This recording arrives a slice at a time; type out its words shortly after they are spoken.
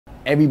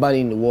everybody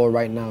in the world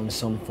right now in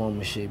some form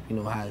or shape, you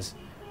know, has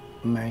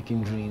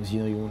American dreams.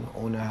 You know, you want to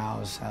own a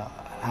house,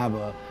 have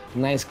a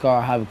nice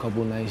car, have a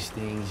couple nice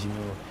things. You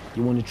know,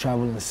 you want to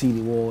travel and see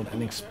the world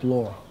and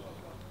explore.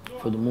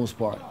 For the most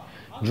part,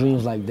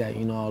 dreams like that.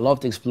 You know, I love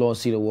to explore,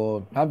 see the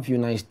world, have a few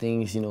nice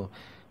things. You know,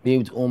 be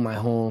able to own my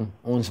home,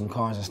 own some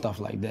cars and stuff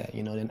like that.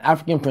 You know, then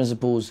African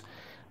principles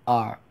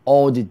are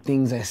all the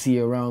things I see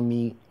around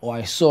me or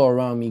I saw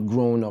around me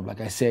growing up.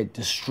 Like I said,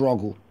 the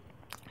struggle.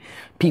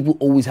 People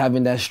always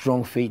having that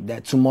strong faith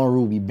that tomorrow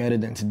will be better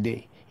than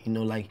today. You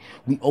know, like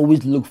we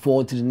always look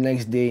forward to the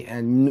next day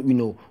and, you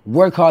know,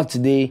 work hard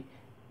today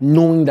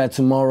knowing that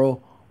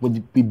tomorrow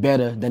would be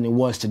better than it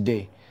was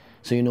today.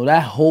 So, you know,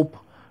 that hope,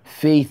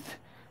 faith,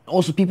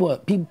 also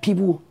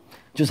people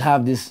just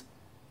have this,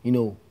 you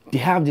know, they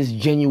have this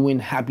genuine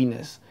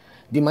happiness.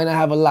 They might not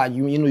have a lot.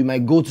 You know, you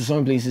might go to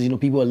some places, you know,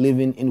 people are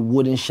living in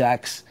wooden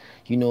shacks,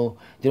 you know,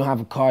 they don't have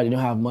a car, they don't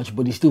have much,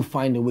 but they still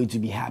find a way to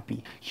be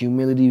happy.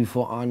 Humility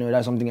before honor,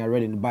 that's something I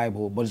read in the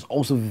Bible, but it's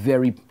also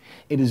very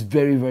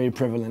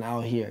prevalent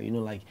out here. You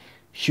know, like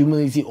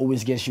humility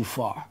always gets you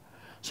far.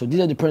 So these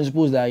are the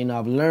principles that, you know,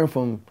 I've learned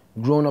from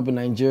growing up in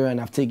Nigeria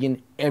and I've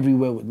taken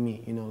everywhere with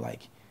me. You know,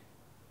 like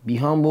be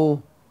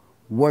humble,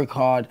 work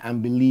hard,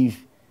 and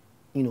believe,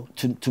 you know,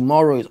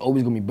 tomorrow is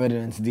always gonna be better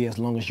than today as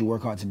long as you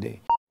work hard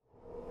today.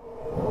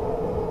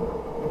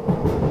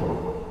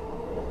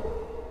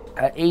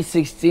 At age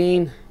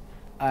 16,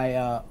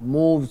 I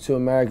moved to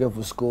America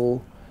for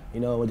school. You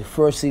know, the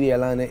first city I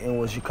landed in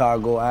was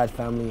Chicago. I had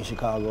family in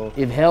Chicago.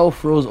 If hell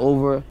froze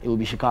over, it would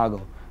be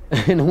Chicago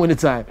in the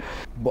wintertime.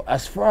 But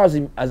as far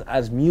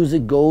as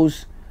music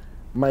goes,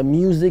 my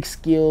music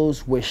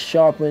skills were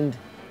sharpened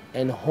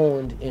and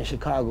honed in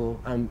Chicago.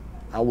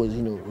 I was,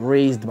 you know,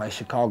 raised by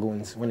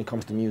Chicagoans when it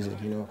comes to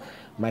music. You know,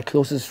 my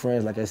closest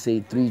friends, like I say,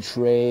 3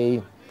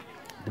 Trey,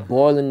 the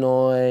Boy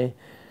Illinois,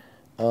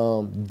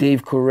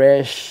 Dave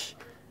Koresh,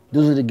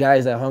 those are the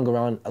guys that hung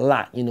around a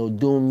lot, you know,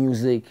 doing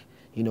music,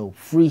 you know,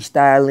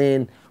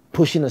 freestyling,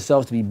 pushing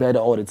themselves to be better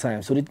all the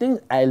time. So the thing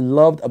I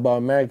loved about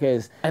America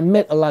is I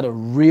met a lot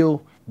of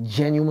real,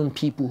 genuine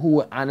people who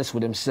were honest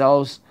with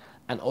themselves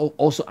and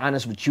also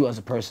honest with you as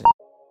a person.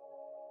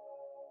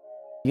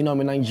 You know,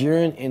 I'm a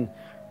Nigerian in,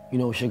 you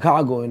know,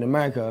 Chicago in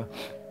America.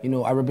 You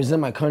know, I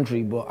represent my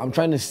country, but I'm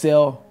trying to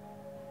sell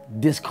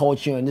this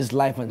culture and this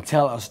life and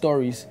tell our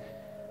stories.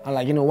 I'm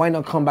like, you know, why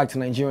not come back to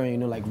Nigeria and, you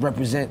know, like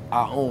represent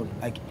our own?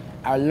 Like,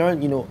 I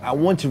learned, you know, I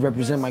want to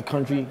represent my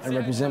country and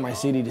represent my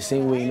city the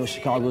same way, you know,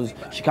 Chicagoans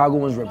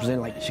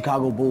represent like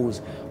Chicago Bulls,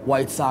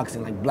 White Sox,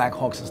 and like Black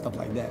Hawks and stuff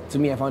like that. To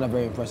me, I found that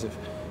very impressive.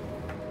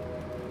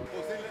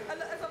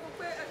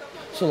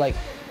 So like,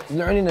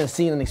 learning and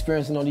seeing and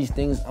experiencing all these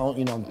things,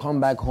 you know, come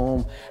back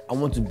home, I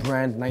want to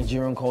brand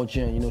Nigerian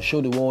culture and, you know,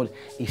 show the world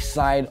a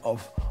side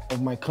of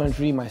my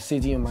country, my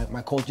city, and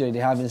my culture that they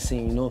haven't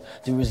seen. You know,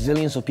 the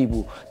resilience of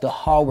people, the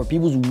hard work,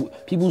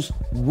 people's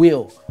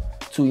will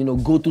to, you know,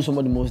 go through some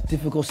of the most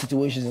difficult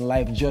situations in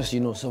life, just, you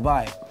know,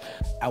 survive.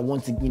 I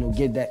want to, you know,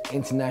 get that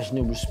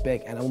international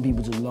respect, and I want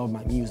people to love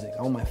my music.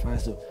 I want my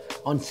fans to, I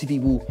want to see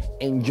people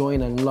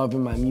enjoying and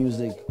loving my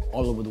music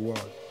all over the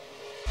world.